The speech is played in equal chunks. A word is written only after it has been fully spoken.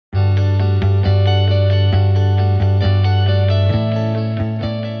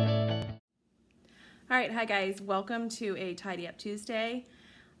Alright, hi guys, welcome to a Tidy Up Tuesday.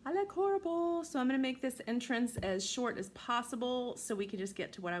 I look horrible, so I'm going to make this entrance as short as possible so we can just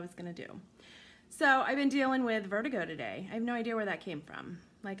get to what I was going to do. So I've been dealing with vertigo today. I have no idea where that came from.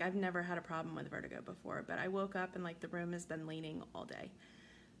 Like, I've never had a problem with vertigo before, but I woke up and like the room has been leaning all day.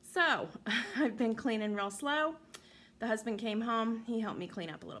 So I've been cleaning real slow. The husband came home, he helped me clean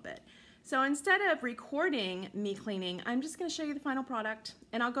up a little bit. So instead of recording me cleaning, I'm just going to show you the final product,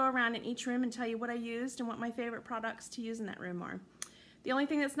 and I'll go around in each room and tell you what I used and what my favorite products to use in that room are. The only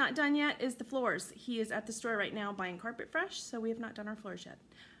thing that's not done yet is the floors. He is at the store right now buying Carpet Fresh, so we have not done our floors yet.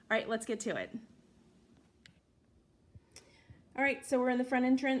 All right, let's get to it. All right, so we're in the front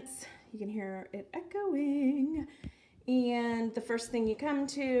entrance. You can hear it echoing. And the first thing you come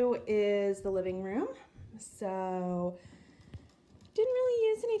to is the living room. So didn't really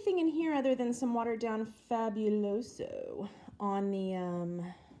use anything in here other than some watered down Fabuloso on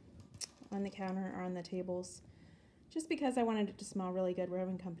the counter or on the tables, just because I wanted it to smell really good. We're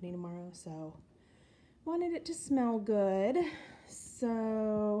having company tomorrow, so wanted it to smell good.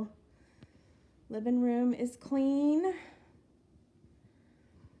 So living room is clean.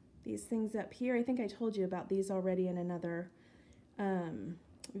 These things up here, I think I told you about these already in another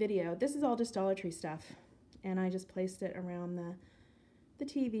video. This is all just Dollar Tree stuff, and I just placed it around the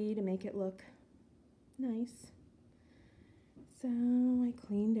TV to make it look nice. So I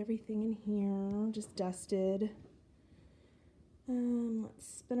cleaned everything in here, just dusted. Let's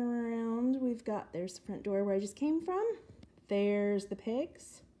spin around. There's the front door where I just came from. There's the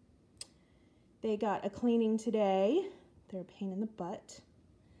pigs. They got a cleaning today. They're a pain in the butt.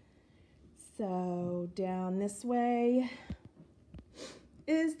 So down this way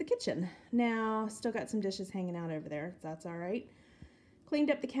is the kitchen. Now, still got some dishes hanging out over there. That's all right. Cleaned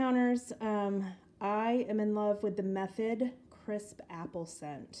up the counters. I am in love with the Method Crisp Apple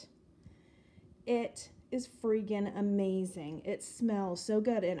Scent. It is freaking amazing. It smells so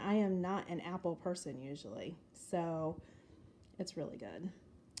good, and I am not an apple person usually, so it's really good.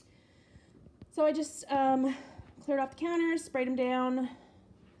 So I just cleared off the counters, sprayed them down.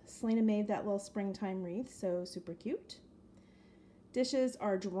 Selena made that little springtime wreath, so super cute. Dishes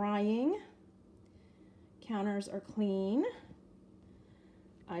are drying. Counters are clean.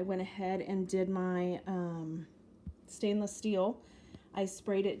 I went ahead and did my stainless steel. I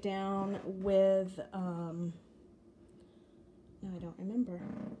sprayed it down with, no, I don't remember.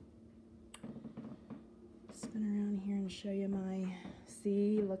 Spin around here and show you my,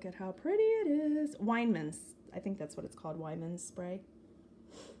 see, look at how pretty it is. Weinmann's, I think that's what it's called, Weinmann's spray.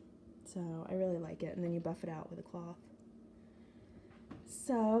 So I really like it, and then you buff it out with a cloth.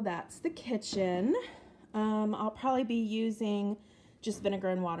 So that's the kitchen. I'll probably be using just vinegar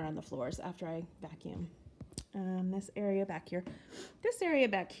and water on the floors after I vacuum. This area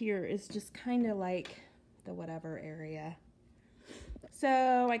back here is just kind of like the whatever area.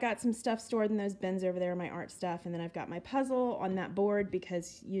 So I got some stuff stored in those bins over there, my art stuff, and then I've got my puzzle on that board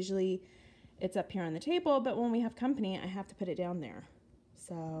because usually it's up here on the table, but when we have company, I have to put it down there.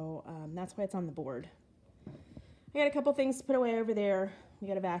 So that's why it's on the board. I got a couple things to put away over there. We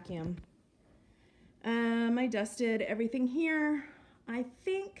got a vacuum. I dusted everything here. I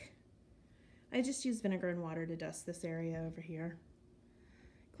think I just used vinegar and water to dust this area over here.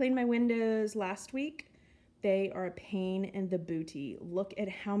 Cleaned my windows last week. They are a pain in the booty. Look at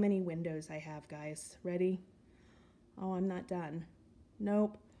how many windows I have, guys. Ready? Oh, I'm not done.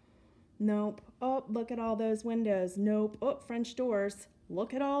 Nope. Nope. Oh, look at all those windows. Nope. Oh, French doors.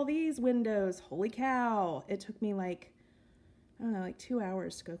 Look at all these windows. Holy cow. It took me like, I don't know, like 2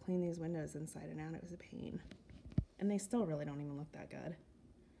 hours to go clean these windows inside and out. It was a pain. And they still really don't even look that good.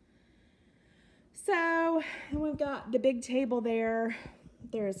 So we've got the big table there.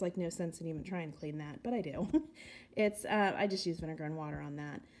 There's like no sense in even trying to clean that, but I do. It's I just use vinegar and water on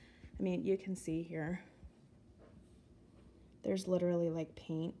that. I mean, you can see here. There's literally like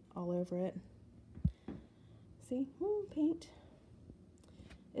paint all over it. See? Ooh, paint.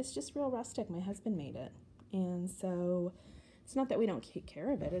 It's just real rustic. My husband made it. And so it's not that we don't take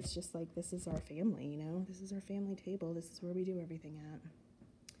care of it. It's just like this is our family, you know? This is our family table. This is where we do everything at.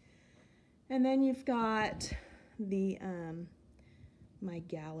 And then you've got the my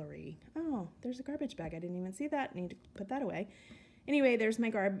gallery. Oh, there's a garbage bag. I didn't even see that. I need to put that away. Anyway, there's my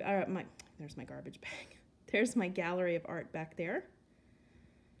garbage bag. There's my gallery of art back there.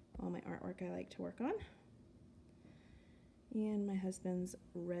 All my artwork I like to work on. And my husband's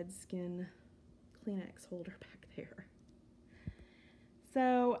Redskin Kleenex holder back there.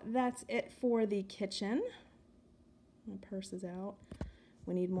 So that's it for the kitchen. My purse is out.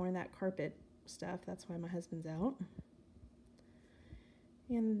 We need more of that carpet stuff. That's why my husband's out.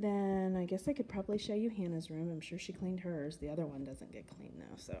 And then I guess I could probably show you Hannah's room. I'm sure she cleaned hers. The other one doesn't get cleaned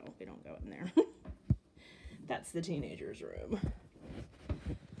though, so we don't go in there. That's the teenager's room.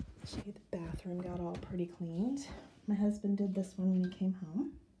 The bathroom got all pretty cleaned. My husband did this one when he came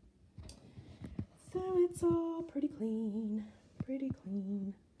home. So it's all pretty clean, pretty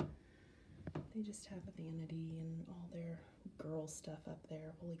clean. They just have a vanity and all their girl stuff up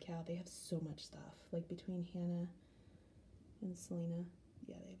there. Holy cow, they have so much stuff. Like between Hannah and Selena,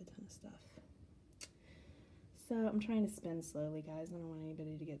 yeah, they have a ton of stuff. So I'm trying to spend slowly, guys. I don't want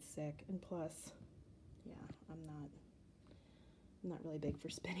anybody to get sick. And plus, yeah, I'm not really big for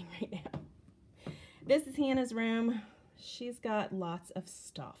spending right now. This is Hannah's room. She's got lots of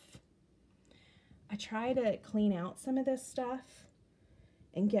stuff. I try to clean out some of this stuff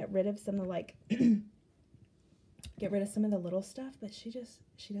and get rid of some of get rid of some of the little stuff, but she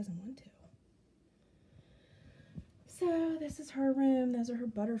doesn't want to. So this is her room. Those are her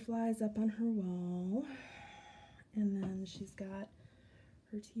butterflies up on her wall. And then she's got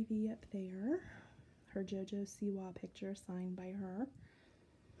her TV up there. Her JoJo Siwa picture signed by her.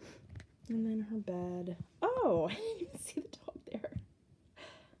 And then her bed. Oh, I didn't even see the dog there.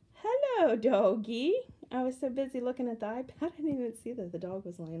 Hello, doggy. I was so busy looking at the iPad, I didn't even see that the dog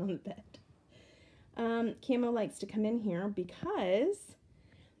was laying on the bed. Camo likes to come in here because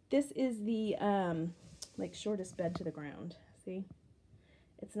this is the like shortest bed to the ground. See?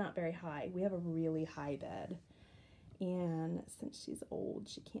 It's not very high. We have a really high bed. And since she's old,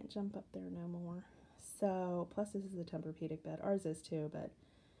 she can't jump up there no more. So, plus this is a Tempur-Pedic bed. Ours is too, but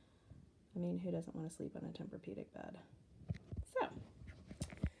I mean, who doesn't want to sleep on a Tempur-Pedic bed? So,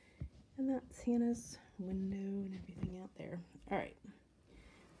 and that's Hannah's window and everything out there. All right,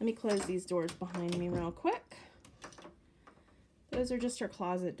 let me close these doors behind me real quick. Those are just her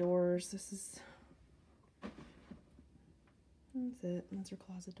closet doors. That's it. Those are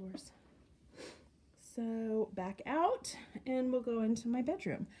closet doors. So back out and we'll go into my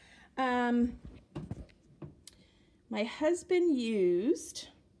bedroom. My husband used,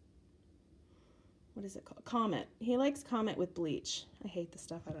 what is it called? Comet. He likes Comet with bleach. I hate the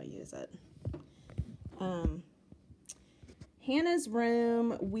stuff. I don't use it. Hannah's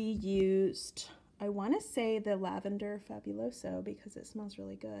room, we used, I want to say the Lavender Fabuloso because it smells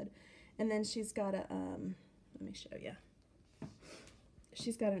really good. And then she's got a, let me show you.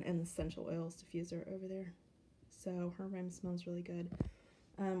 She's got an essential oils diffuser over there. So her room smells really good.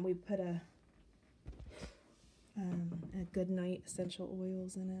 We put a Good Night essential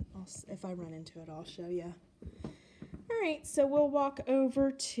oils in it. If I run into it, I'll show you. All right, so we'll walk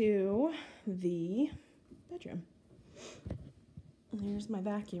over to the bedroom. And here's my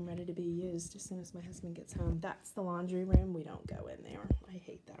vacuum ready to be used as soon as my husband gets home. That's the laundry room. We don't go in there. I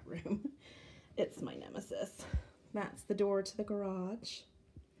hate that room. It's my nemesis. That's the door to the garage.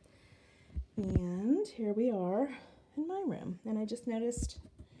 And here we are in my room. And I just noticed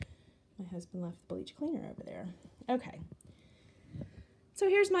my husband left the bleach cleaner over there. Okay. So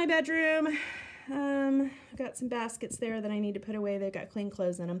here's my bedroom. I've got some baskets there that I need to put away. They've got clean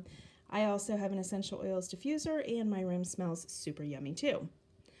clothes in them. I also have an essential oils diffuser, and my room smells super yummy too.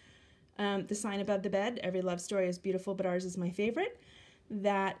 The sign above the bed, every love story is beautiful, but ours is my favorite.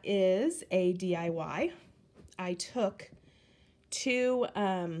 That is a DIY. I took two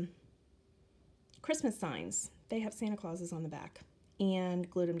Christmas signs. They have Santa Clauses on the back, and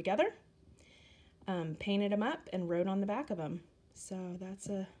glued them together, painted them up, and wrote on the back of them. So that's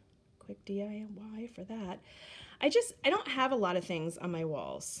a quick DIY for that. I don't have a lot of things on my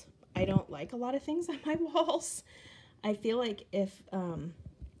walls. I don't like a lot of things on my walls. I feel like if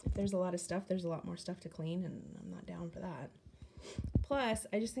there's a lot of stuff, there's a lot more stuff to clean, and I'm not down for that. Plus,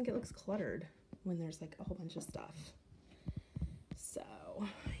 I just think it looks cluttered when there's like a whole bunch of stuff. So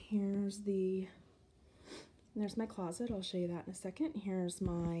there's my closet. I'll show you that in a second. Here's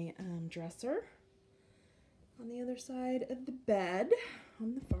my dresser on the other side of the bed,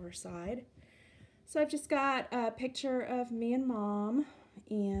 on the far side. So I've just got a picture of me and Mom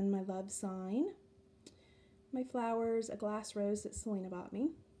and my love sign, my flowers, a glass rose that Selena bought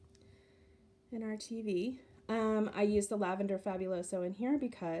me, and our TV. I use the Lavender Fabuloso in here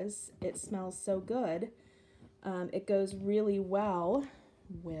because it smells so good. It goes really well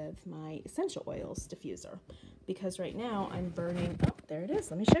with my essential oils diffuser because right now I'm burning, oh, there it is.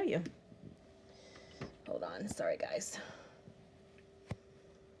 Let me show you. Hold on. Sorry, guys.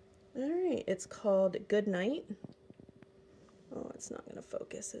 All right. It's called Good Night. Oh, it's not going to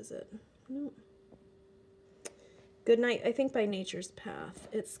focus, is it? No. Good Night, I think by Nature's Path.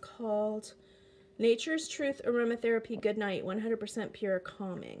 It's called Nature's Truth Aromatherapy Goodnight, 100% pure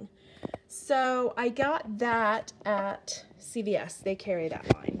calming. So I got that at CVS. They carry that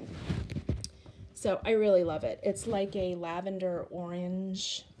line. So I really love it. It's like a lavender,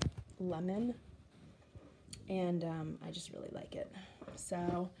 orange, lemon. And I just really like it.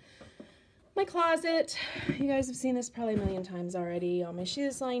 So my closet, you guys have seen this probably a million times already. All my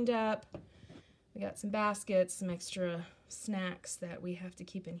shoes lined up. We got some baskets, some extra snacks that we have to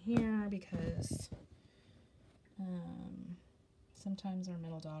keep in here because sometimes our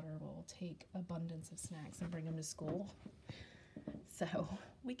middle daughter will take abundance of snacks and bring them to school. So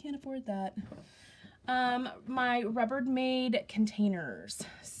we can't afford that. My Rubbermaid containers.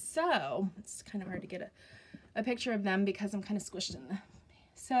 So it's kind of hard to get a picture of them because I'm kind of squished in them.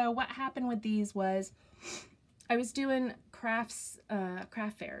 So what happened with these was I was doing craft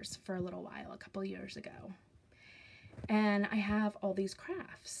fairs for a little while, a couple years ago. And I have all these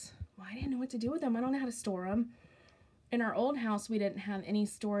crafts. Well, I didn't know what to do with them. I don't know how to store them. In our old house, we didn't have any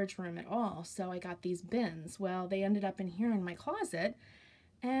storage room at all. So I got these bins. Well, they ended up in here in my closet.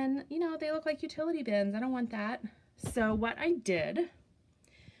 And, you know, they look like utility bins. I don't want that. So what I did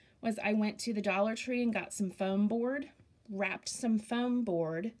was I went to the Dollar Tree and got some foam board, wrapped some foam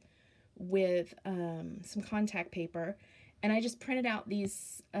board with some contact paper, and I just printed out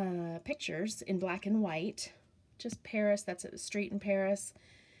these pictures in black and white. Just Paris, that's a street in Paris,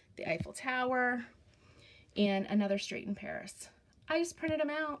 the Eiffel Tower, and another street in Paris. I just printed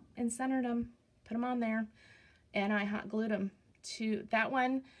them out and centered them, put them on there, and I hot glued them to that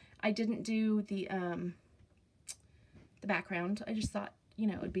one. I didn't do the background. I just thought, you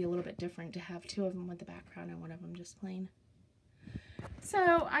know, it would be a little bit different to have two of them with the background and one of them just plain.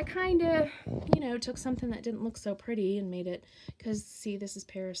 So I kind of, you know, took something that didn't look so pretty and made it, because see, this is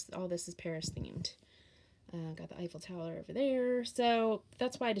Paris, all this is Paris themed. Got the Eiffel Tower over there. So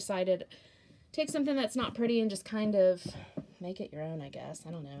that's why I decided take something that's not pretty and just kind of make it your own, I guess.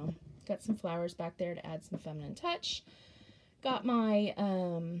 I don't know. Got some flowers back there to add some feminine touch. Got my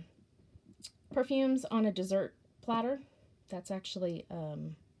perfumes on a dessert platter. That's actually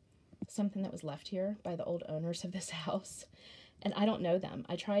something that was left here by the old owners of this house. And I don't know them.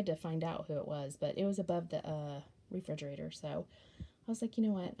 I tried to find out who it was, but it was above the refrigerator. So I was like, you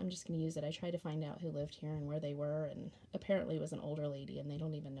know what? I'm just going to use it. I tried to find out who lived here and where they were. And apparently it was an older lady, and they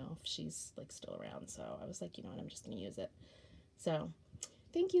don't even know if she's like still around. So I was like, you know what? I'm just going to use it. So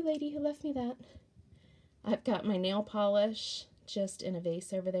thank you, lady who left me that. I've got my nail polish just in a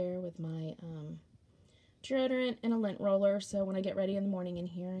vase over there with my deodorant and a lint roller, so when I get ready in the morning in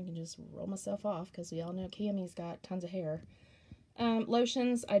here, I can just roll myself off, because we all know Cammie's got tons of hair.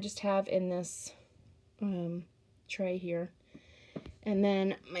 Lotions I just have in this tray here, and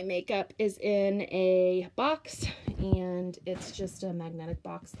then my makeup is in a box, and it's just a magnetic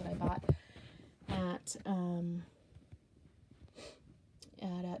box that I bought at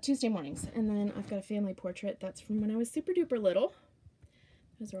Tuesday mornings. And then I've got a family portrait that's from when I was super duper little.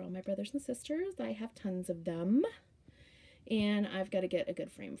 Those are all my brothers and sisters. I have tons of them. And I've got to get a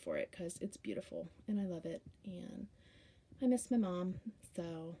good frame for it because it's beautiful and I love it. And I miss my mom.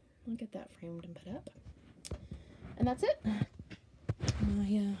 So I'll get that framed and put up. And that's it.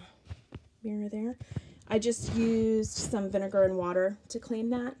 My mirror there. I just used some vinegar and water to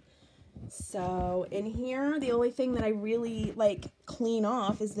clean that. So in here, the only thing that I really like clean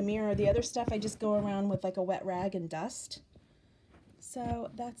off is the mirror. The other stuff I just go around with like a wet rag and dust.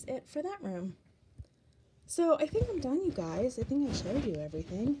 So that's it for that room. So I think I'm done, you guys. I think I showed you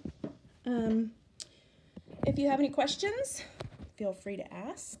everything. If you have any questions, feel free to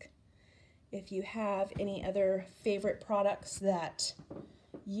ask. If you have any other favorite products that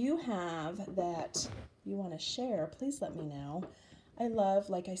you have that you want to share, please let me know. I love,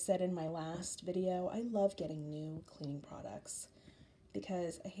 like I said in my last video, I love getting new cleaning products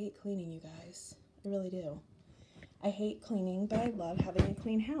because I hate cleaning, you guys. I really do. I hate cleaning, but I love having a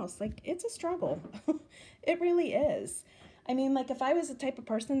clean house. Like, it's a struggle. It really is. I mean, like, if I was the type of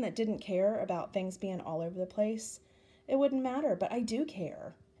person that didn't care about things being all over the place, it wouldn't matter, but I do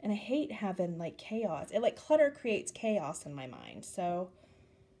care. And I hate having, like, chaos. Like, clutter creates chaos in my mind. So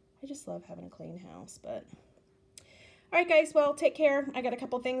I just love having a clean house, but... All right, guys, well, take care. I got a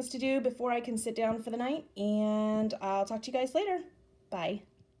couple things to do before I can sit down for the night, and I'll talk to you guys later. Bye.